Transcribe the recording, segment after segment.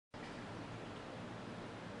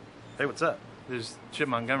Hey, what's up? This is Chip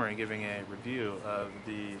Montgomery giving a review of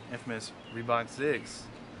the infamous Reebok Zigs.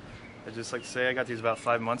 I'd just like to say I got these about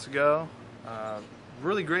 5 months ago.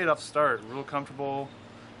 Really great off the start, real comfortable.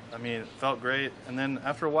 I mean, it felt great. And then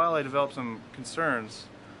after a while I developed some concerns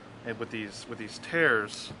with these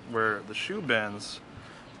tears where the shoe bends.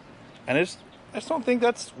 And I just don't think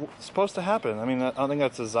that's supposed to happen. I mean, I don't think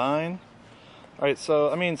that's design. Alright, so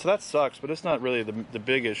that sucks, but it's not really the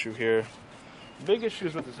big issue here. The big issue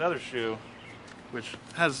is with this other shoe, which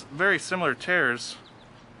has very similar tears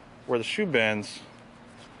where the shoe bends.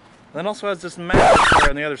 And then also has this massive tear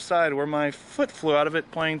on the other side where my foot flew out of it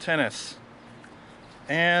playing tennis.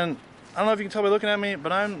 And I don't know if you can tell by looking at me,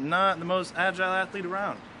 but I'm not the most agile athlete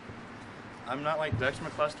around. I'm not like Dexter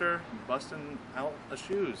McCluster busting out the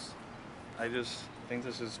shoes. I just think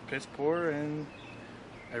this is piss poor and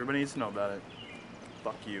everybody needs to know about it.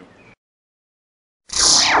 Fuck you.